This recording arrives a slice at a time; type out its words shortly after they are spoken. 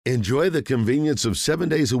Enjoy the convenience of 7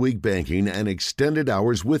 days a week banking and extended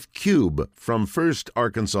hours with Cube from First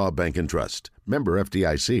Arkansas Bank and Trust. Member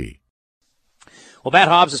FDIC. Well, Matt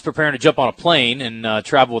Hobbs is preparing to jump on a plane and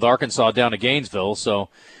travel with Arkansas down to Gainesville, so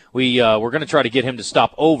we're going to try to get him to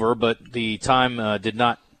stop over, but the time did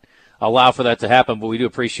not allow for that to happen. But we do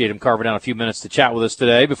appreciate him carving out a few minutes to chat with us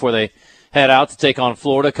today before they head out to take on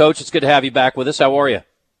Florida. Coach, it's good to have you back with us. How are you?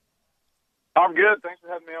 I'm good. Thanks for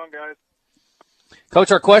having me on, guys.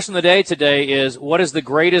 Coach, our question of the day today is, what is the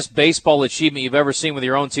greatest baseball achievement you've ever seen with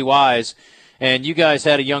your own two eyes? And you guys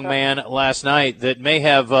had a young man last night that may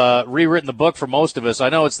have rewritten the book for most of us. I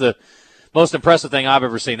know it's the most impressive thing I've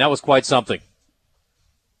ever seen. That was quite something.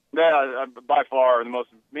 Yeah, by far, me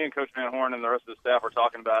and Coach Van Horn and the rest of the staff were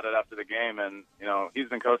talking about it after the game, and, he's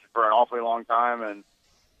been coaching for an awfully long time, and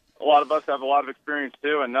a lot of us have a lot of experience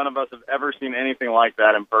too, and none of us have ever seen anything like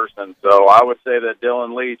that in person. So I would say that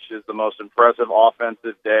Dylan Leach is the most impressive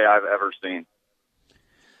offensive day I've ever seen.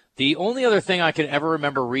 The only other thing I can ever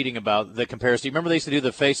remember reading about the comparison, you remember they used to do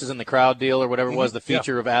the Faces in the Crowd deal or whatever it was, the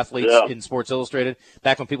feature of athletes in Sports Illustrated,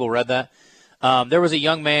 back when people read that? There was a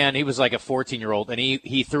young man, he was like a 14-year-old, and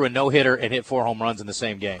he threw a no-hitter and hit 4 home runs in the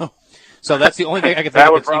same game. So that's the only thing I can think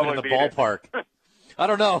of that's even in the ballpark. I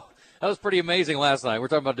don't know. That was pretty amazing last night. We're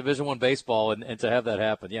talking about Division I baseball, and to have that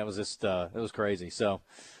happen, it was just it was crazy. So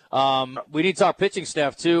we need to talk pitching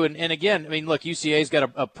staff too. And again, I mean, look, UCA's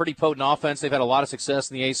got a pretty potent offense. They've had a lot of success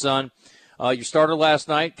in the A-Sun. Your starter last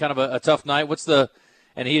night, kind of a tough night.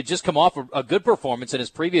 And he had just come off a good performance in his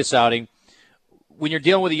previous outing. When you're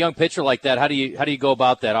dealing with a young pitcher like that, how do you go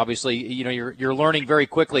about that? Obviously, you're learning very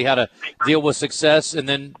quickly how to deal with success and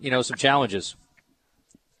then some challenges.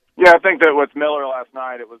 Yeah, I think that with Miller last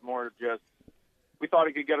night, it was more just we thought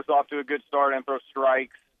he could get us off to a good start and throw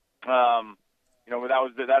strikes.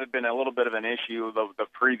 That had been a little bit of an issue the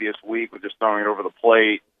previous week with just throwing it over the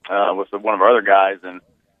plate with one of our other guys. And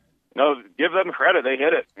give them credit, they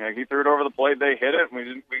hit it. He threw it over the plate, they hit it.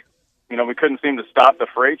 And we couldn't seem to stop the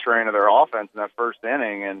freight train of their offense in that first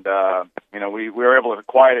inning. And we were able to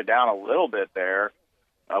quiet it down a little bit there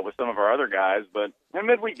with some of our other guys. But in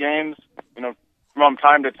midweek games, from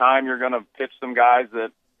time to time, you're going to pitch some guys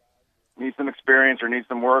that need some experience or need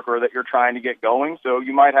some work or that you're trying to get going. So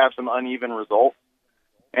you might have some uneven results.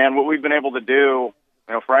 And what we've been able to do,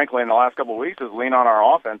 frankly, in the last couple of weeks is lean on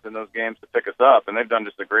our offense in those games to pick us up. And they've done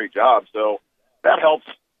just a great job. So that helps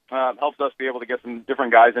us be able to get some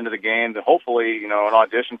different guys into the game to hopefully, an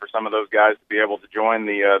audition for some of those guys to be able to join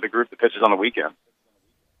the group that pitches on the weekend.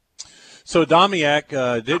 So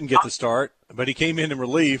Domiak didn't get the start, but he came in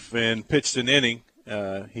relief and pitched an inning.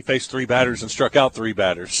 He faced 3 batters and struck out 3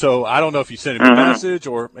 batters. So I don't know if you sent him a message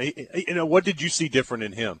or, what did you see different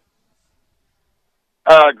in him?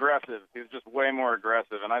 Aggressive. He was just way more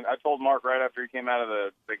aggressive. And I told Mark right after he came out of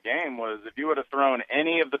the game was if you would have thrown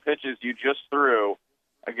any of the pitches you just threw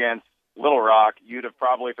against Little Rock, you'd have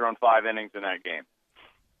probably thrown 5 innings in that game.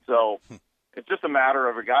 So it's just a matter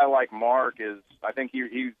of a guy like Mark I think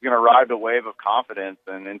he's going to ride the wave of confidence,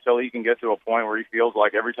 and until he can get to a point where he feels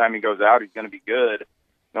like every time he goes out he's going to be good,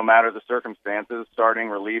 no matter the circumstances, starting,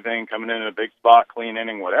 relieving, coming in a big spot, clean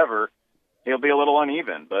inning, whatever, he'll be a little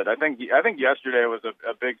uneven. But I think yesterday was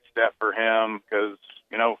a big step for him because,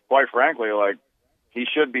 quite frankly, he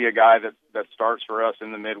should be a guy that starts for us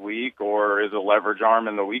in the midweek or is a leverage arm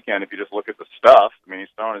in the weekend if you just look at the stuff. I mean, he's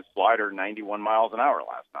throwing his slider 91 miles an hour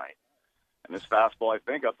last night. And his fastball, I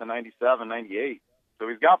think, up to 97, 98. So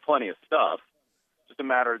he's got plenty of stuff. It's just a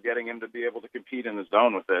matter of getting him to be able to compete in the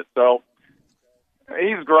zone with it. So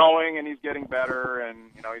he's growing and he's getting better, and,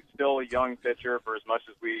 he's still a young pitcher for as much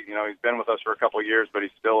as he's been with us for a couple of years, but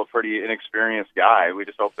he's still a pretty inexperienced guy. We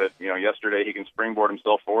just hope that, yesterday he can springboard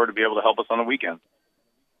himself forward to be able to help us on the weekend.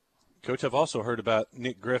 Coach, I've also heard about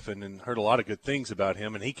Nick Griffin and heard a lot of good things about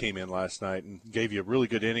him, and he came in last night and gave you a really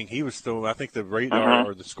good inning. He was still, I think the radar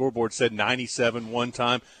or the scoreboard said 97 one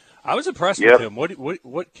time. I was impressed with him.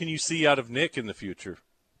 What can you see out of Nick in the future?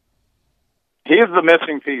 He's the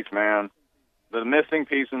missing piece, man. The missing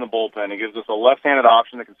piece in the bullpen. He gives us a left-handed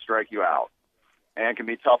option that can strike you out and can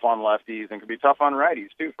be tough on lefties and can be tough on righties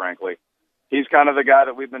too, frankly. He's kind of the guy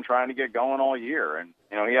that we've been trying to get going all year, and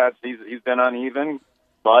he's been uneven.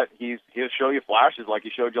 But he'll show you flashes like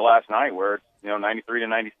he showed you last night where it's, 93 to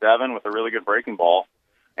 97 with a really good breaking ball.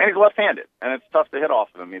 And he's left-handed, and it's tough to hit off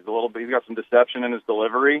of him. He's got some deception in his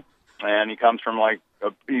delivery, and he comes from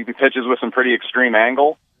he pitches with some pretty extreme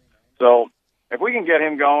angle. So if we can get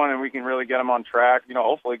him going and we can really get him on track,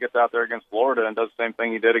 hopefully he gets out there against Florida and does the same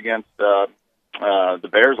thing he did against the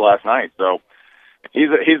Bears last night. So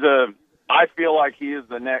I feel like he's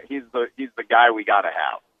the guy we got to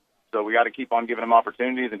have. So we got to keep on giving him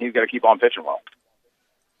opportunities, and he's got to keep on pitching well.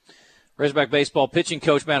 Razorback Baseball pitching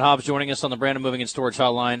coach Matt Hobbs joining us on the Brandon Moving and Storage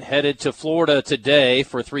Hotline. Headed to Florida today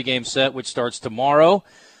for a 3-game set, which starts tomorrow.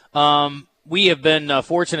 We have been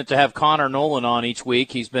fortunate to have Connor Nolan on each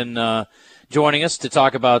week. He's been joining us to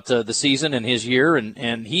talk about the season and his year,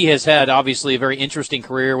 and he has had, obviously, a very interesting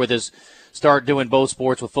career with his start doing both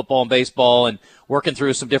sports with football and baseball and working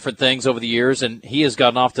through some different things over the years, and he has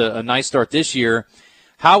gotten off to a nice start this year.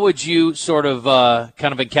 How would you sort of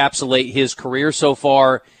kind of encapsulate his career so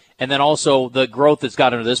far, and then also the growth that's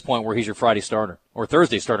gotten to this point where he's your Friday starter, or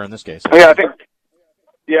Thursday starter in this case?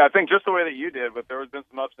 I think just the way that you did, but there has been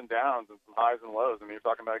some ups and downs and some highs and lows. I mean, you're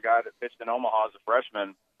talking about a guy that pitched in Omaha as a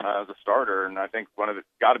freshman as a starter, and I think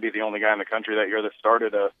got to be the only guy in the country that year that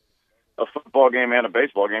started a football game and a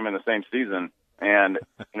baseball game in the same season. And,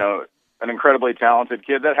 an incredibly talented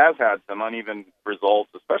kid that has had some uneven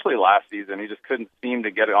results, especially last season. He just couldn't seem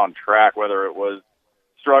to get it on track, whether it was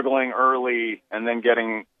struggling early and then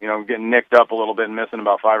getting nicked up a little bit and missing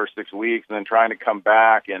about 5 or 6 weeks and then trying to come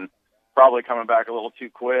back and probably coming back a little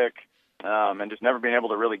too quick, and just never being able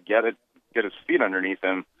to really get his feet underneath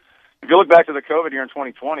him. If you look back to the COVID year in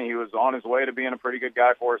 2020, he was on his way to being a pretty good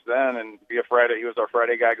guy for us then, and he was our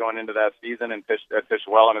Friday guy going into that season and pitched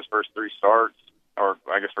well in his first 3 starts, or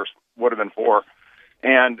I guess first would have been 4.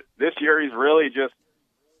 And this year he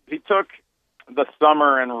he took the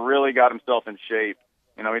summer and really got himself in shape.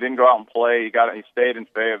 He didn't go out and play. He stayed in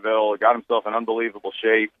Fayetteville, got himself in unbelievable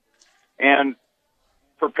shape, and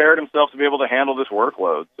prepared himself to be able to handle this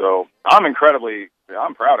workload. So I'm proud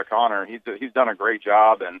of Connor. He's done a great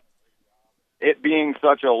job, and it being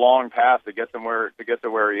such a long path to get to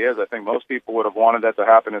where he is, I think most people would have wanted that to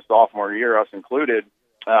happen his sophomore year, us included.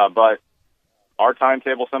 But our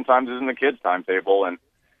timetable sometimes isn't the kid's timetable, and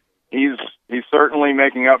he's certainly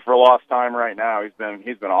making up for lost time right now. He's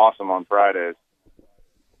been awesome on Fridays.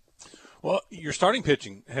 Well, your starting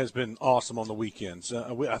pitching has been awesome on the weekends.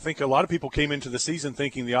 I think a lot of people came into the season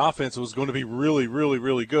thinking the offense was going to be really, really,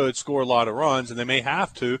 really good, score a lot of runs, and they may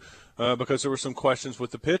have to because there were some questions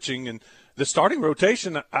with the pitching. And the starting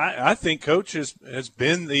rotation, I think, Coach, has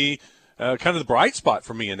been the kind of the bright spot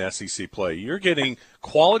for me in SEC play. You're getting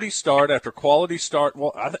quality start after quality start.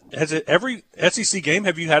 Well, every SEC game,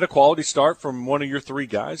 have you had a quality start from one of your 3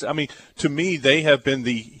 guys? I mean, to me, they have been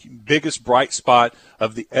the biggest bright spot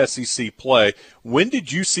of the SEC play. When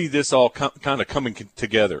did you see this all kind of coming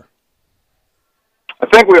together? I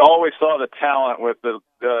think we always saw the talent with the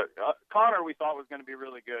Connor. We thought was going to be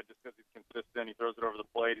really good just because he's consistent. He throws it over the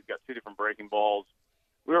plate. He's got 2 different breaking balls.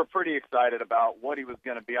 We were pretty excited about what he was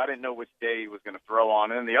going to be. I didn't know which day he was going to throw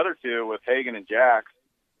on. And then the other 2 with Hagan and Jax,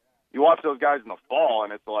 you watch those guys in the fall,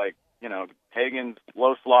 and it's like, Hagan's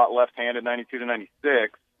low slot left-handed 92 to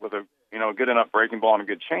 96 with a good enough breaking ball and a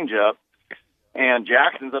good changeup. And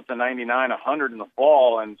Jackson's up to 99, 100 in the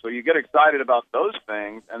fall. And so you get excited about those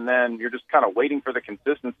things, and then you're just kind of waiting for the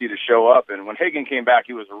consistency to show up. And when Hagan came back,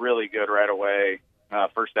 he was really good right away.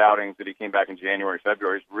 First outings that he came back in January,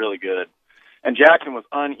 February, is really good. And Jackson was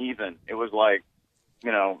uneven. It was like,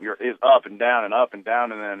 it's up and down and up and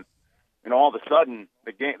down. And then, all of a sudden,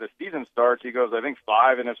 the season starts. He goes, I think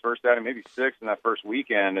 5 in his first outing, maybe 6 in that first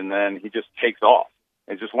weekend. And then he just takes off.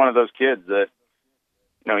 It's just one of those kids that,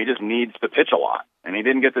 he just needs to pitch a lot. And he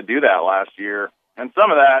didn't get to do that last year. And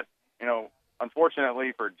some of that,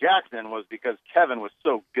 unfortunately for Jackson, was because Kevin was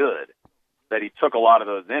so good that he took a lot of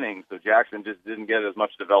those innings. So Jackson just didn't get as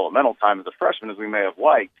much developmental time as a freshman as we may have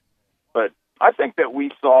liked. But I think that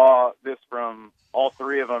we saw this from all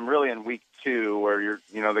 3 of them really in week 2, where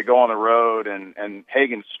they go on the road and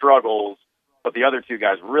Hagan struggles, but the other 2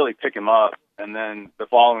 guys really pick him up. And then the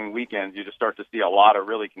following weekends, you just start to see a lot of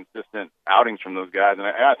really consistent outings from those guys. And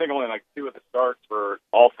I think only like 2 of the starts for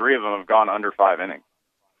all 3 of them have gone under 5 innings.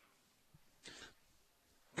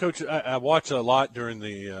 Coach, I watch a lot during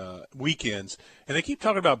the weekends, and they keep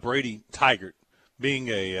talking about Brady Tigert being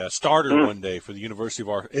a starter one day for the University of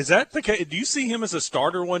Arkansas. Is that the case? Do you see him as a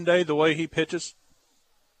starter one day, the way he pitches?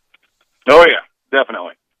 Oh, yeah,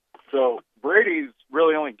 definitely. So Brady's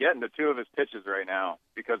really only getting to 2 of his pitches right now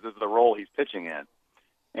because of the role he's pitching in.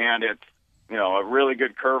 And it's, a really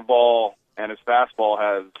good curveball, and his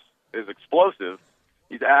fastball is explosive.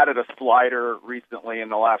 He's added a slider recently in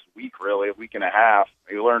the last week, really, a week and a half.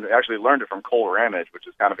 He actually learned it from Cole Ramage, which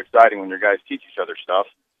is kind of exciting when your guys teach each other stuff.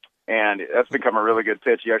 And that's become a really good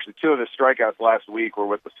pitch. He actually 2 of his strikeouts last week were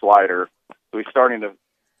with the slider. So he's starting to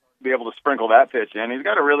be able to sprinkle that pitch in. He's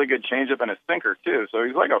got a really good changeup and a sinker, too. So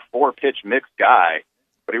he's like a 4-pitch mixed guy,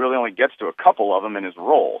 but he really only gets to a couple of them in his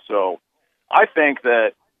role. So I think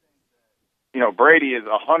that, Brady is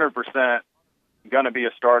 100% going to be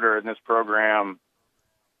a starter in this program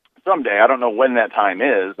someday. I don't know when that time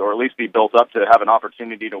is, or at least be built up to have an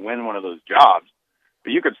opportunity to win one of those jobs.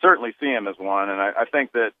 But you could certainly see him as one, and I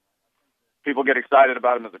think that people get excited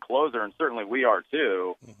about him as a closer, and certainly we are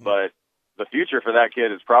too. Mm-hmm. But the future for that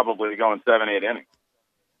kid is probably going 7-8 innings.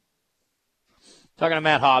 Talking to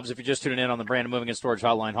Matt Hobbs, if you're just tuning in on the Brandon Moving and Storage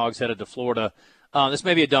Hotline, Hogs headed to Florida. This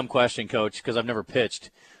may be a dumb question, Coach, because I've never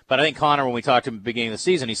pitched. But I think Connor, when we talked to him at the beginning of the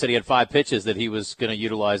season, he said he had 5 pitches that he was going to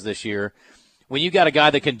utilize this year. When you got a guy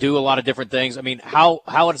that can do a lot of different things, I mean, how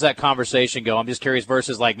does that conversation go? I'm just curious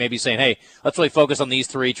versus like maybe saying, hey, let's really focus on these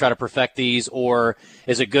 3, try to perfect these, or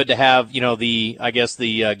is it good to have,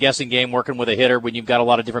 the guessing game working with a hitter when you've got a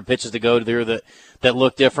lot of different pitches to go there that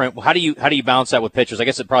look different? How do you balance that with pitchers? I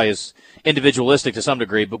guess it probably is individualistic to some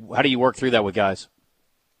degree, but how do you work through that with guys?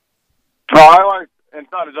 Well, it's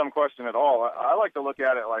not a dumb question at all. I like to look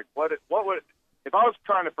at it like what would if I was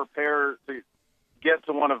trying to prepare to get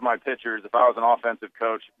to one of my pitchers, if I was an offensive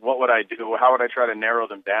coach, what would I do? How would I try to narrow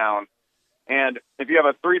them down? And if you have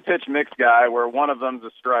a 3-pitch mix guy where one of them's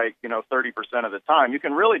a strike, 30% of the time, you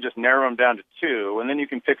can really just narrow them down to 2, and then you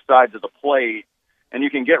can pick sides of the plate, and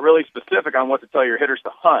you can get really specific on what to tell your hitters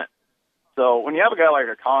to hunt. So when you have a guy like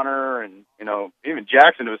a Connor and, even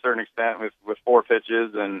Jackson to a certain extent with 4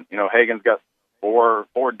 pitches, and, Hagen's got four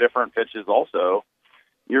different pitches also,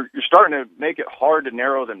 you're starting to make it hard to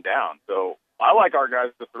narrow them down. So I like our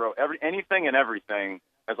guys to throw anything and everything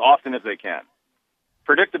as often as they can.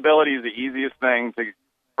 Predictability is the easiest thing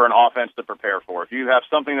for an offense to prepare for. If you have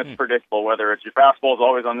something that's predictable, whether it's your fastball is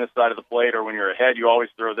always on this side of the plate or when you're ahead you always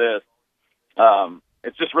throw this,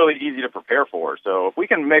 it's just really easy to prepare for. So if we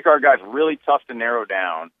can make our guys really tough to narrow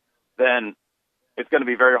down, then it's going to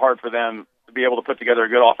be very hard for them to be able to put together a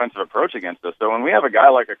good offensive approach against us. So when we have a guy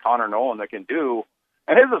like a Connor Nolan that can do,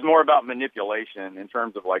 and his is more about manipulation in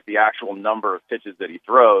terms of like the actual number of pitches that he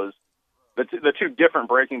throws. The 2 different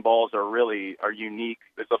breaking balls are unique.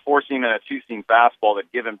 It's a 4-seam and a 2-seam fastball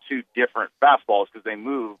that give him 2 different fastballs because they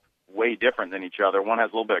move way different than each other. One has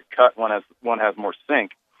a little bit of cut, one has more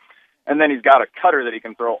sink. And then he's got a cutter that he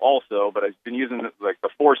can throw also, but I've been using like the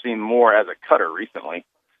 4-seam more as a cutter recently.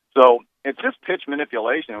 So it's just pitch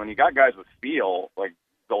manipulation. When you got guys with feel, like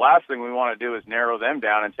the last thing we want to do is narrow them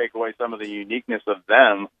down and take away some of the uniqueness of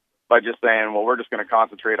them by just saying, well, we're just going to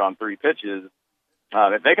concentrate on 3 pitches.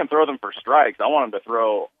 If they can throw them for strikes, I want them to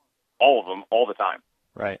throw all of them all the time.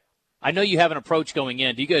 Right. I know you have an approach going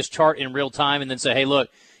in. Do you guys chart in real time and then say, hey, look,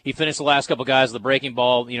 he finished the last couple guys with the breaking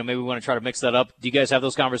ball. Maybe we want to try to mix that up. Do you guys have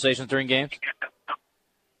those conversations during games?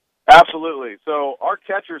 Absolutely. So our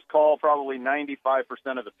catchers call probably 95%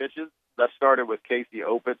 of the pitches. That started with Casey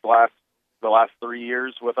Opitz the last 3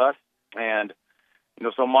 years with us. And,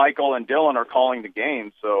 so Michael and Dylan are calling the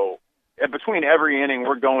game. So between every inning,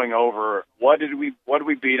 we're going over what did we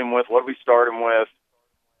beat him with, what did we start him with,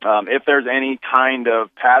 if there's any kind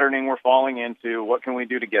of patterning we're falling into, what can we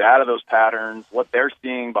do to get out of those patterns, what they're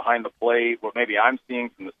seeing behind the plate, what maybe I'm seeing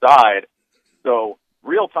from the side. So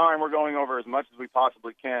real time, we're going over as much as we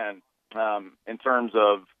possibly can in terms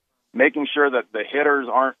of making sure that the hitters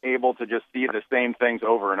aren't able to just see the same things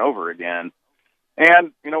over and over again.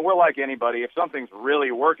 And, we're like anybody. If something's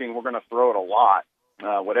really working, we're going to throw it a lot,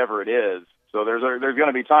 whatever it is. So there's going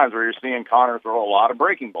to be times where you're seeing Connor throw a lot of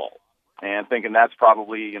breaking balls and thinking that's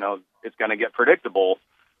probably, it's going to get predictable.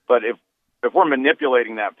 But if we're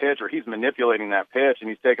manipulating that pitch or he's manipulating that pitch and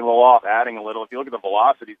he's taking a little off, adding a little, if you look at the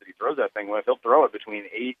velocities that he throws that thing with, he'll throw it between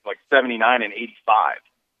 79 and 85.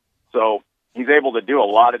 So he's able to do a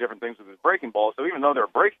lot of different things with his breaking balls. So even though they're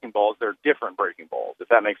breaking balls, they're different breaking balls, if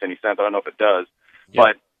that makes any sense. I don't know if it does. Yeah.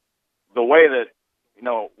 But the way that,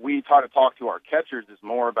 we try to talk to our catchers is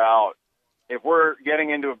more about if we're getting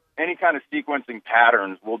into any kind of sequencing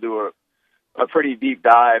patterns, we'll do a pretty deep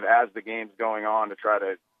dive as the game's going on to try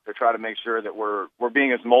to make sure that we're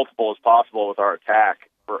being as multiple as possible with our attack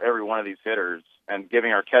for every one of these hitters and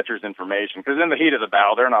giving our catchers information. Because in the heat of the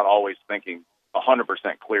battle, they're not always thinking 100%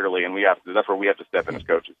 clearly, and that's where we have to step in as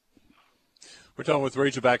coaches. We're talking with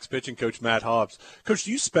Razorbacks pitching coach Matt Hobbs. Coach,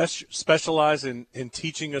 do you specialize in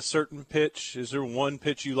teaching a certain pitch? Is there one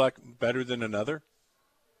pitch you like better than another?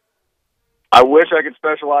 I wish I could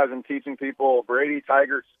specialize in teaching people Brady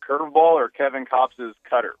Tiger's curveball or Kevin Kopps's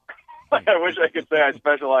cutter. I wish I could say I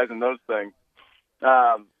specialize in those things.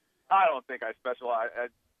 I don't think I specialize.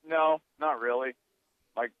 No, not really.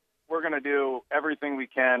 Like, we're going to do everything we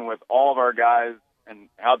can with all of our guys and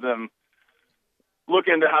have them look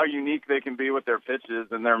into how unique they can be with their pitches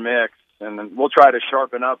and their mix, and then we'll try to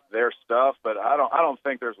sharpen up their stuff. But I don't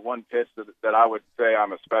think there's one pitch that I would say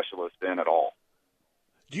I'm a specialist in at all.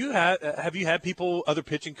 Have you had people, other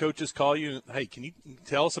pitching coaches, call you? Hey, can you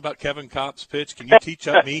tell us about Kevin Kopp's pitch? Can you teach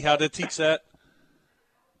me how to teach that?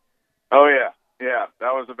 Oh yeah.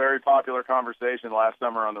 That was a very popular conversation last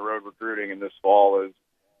summer on the road recruiting, and this fall is,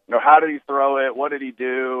 how did he throw it? What did he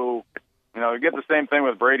do? You get the same thing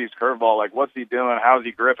with Brady's curveball. Like, what's he doing? How's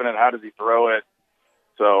he gripping it? How does he throw it?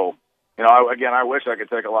 So, I wish I could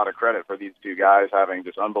take a lot of credit for these two guys having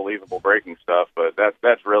just unbelievable breaking stuff, but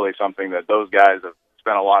that's really something that those guys have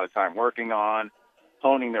spent a lot of time working on,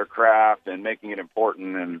 honing their craft and making it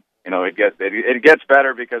important. And it gets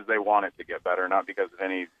better because they want it to get better, not because of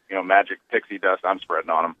any magic pixie dust I'm spreading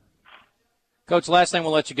on them. Coach, last thing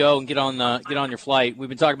we'll let you go and get on your flight. We've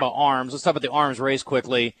been talking about arms. Let's talk about the arms race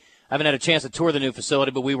quickly. I haven't had a chance to tour the new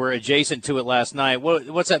facility, but we were adjacent to it last night.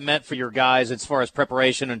 What's that meant for your guys as far as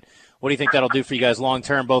preparation, and what do you think that'll do for you guys long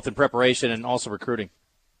term, both in preparation and also recruiting?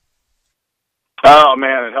 Oh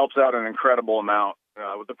man, it helps out an incredible amount.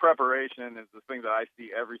 With the preparation is the thing that I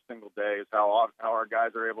see every single day is how our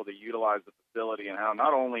guys are able to utilize the facility, and how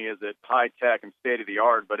not only is it high tech and state of the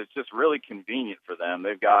art, but it's just really convenient for them.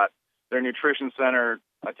 They've got their nutrition center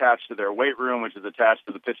attached to their weight room, which is attached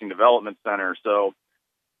to the pitching development center. So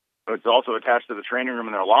it's also attached to the training room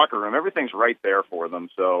and their locker room. Everything's right there for them.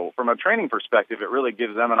 So from a training perspective, it really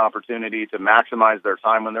gives them an opportunity to maximize their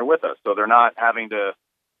time when they're with us. So they're not having to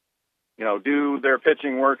do their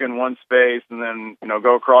pitching work in one space and then,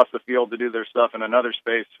 go across the field to do their stuff in another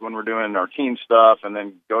space when we're doing our team stuff, and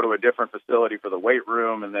then go to a different facility for the weight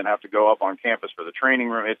room and then have to go up on campus for the training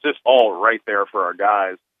room. It's just all right there for our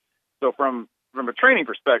guys. So from a training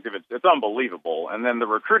perspective, it's unbelievable. And then the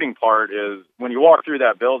recruiting part is when you walk through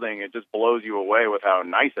that building, it just blows you away with how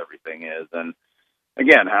nice everything is. And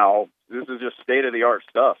again, how this is just state-of-the-art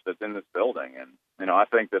stuff that's in this building. And, I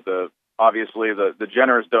think that obviously the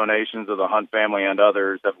generous donations of the Hunt family and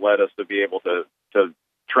others have led us to be able to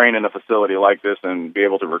train in a facility like this and be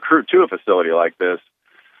able to recruit to a facility like this.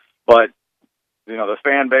 But, the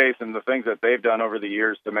fan base and the things that they've done over the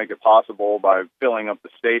years to make it possible by filling up the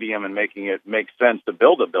stadium and making it make sense to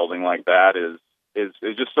build a building like that is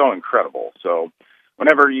just so incredible. So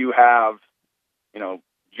whenever you have,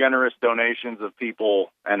 generous donations of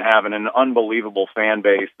people and having an unbelievable fan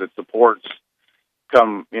base that supports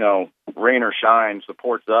come, rain or shine,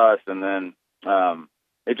 supports us, and then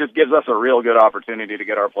it just gives us a real good opportunity to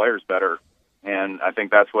get our players better. And I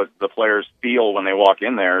think that's what the players feel when they walk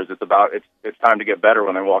in there. Is it's time to get better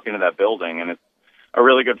when they walk into that building, and it's a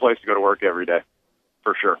really good place to go to work every day,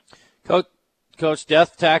 for sure. Coach,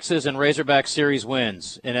 Death, Taxes, and Razorback Series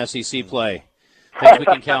wins in SEC play. Things we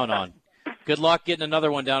can count on. Good luck getting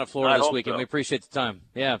another one down at Florida this weekend. So. We appreciate the time.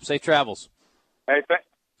 Yeah, safe travels. Hey,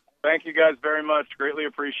 thank you guys very much. Greatly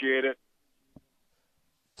appreciate it.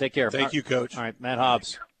 Take care. Thank you, Coach. All right, Matt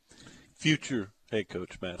Hobbs. Future head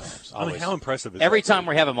coach, Matt Hobbs. I mean, how impressive is that? Every time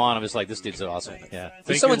we have him on, I'm just like, this dude's awesome. Yeah.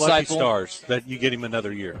 He's so insightful. Lucky stars that you get him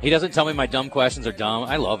another year. He doesn't tell me my dumb questions are dumb.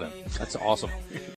 I love him. That's awesome.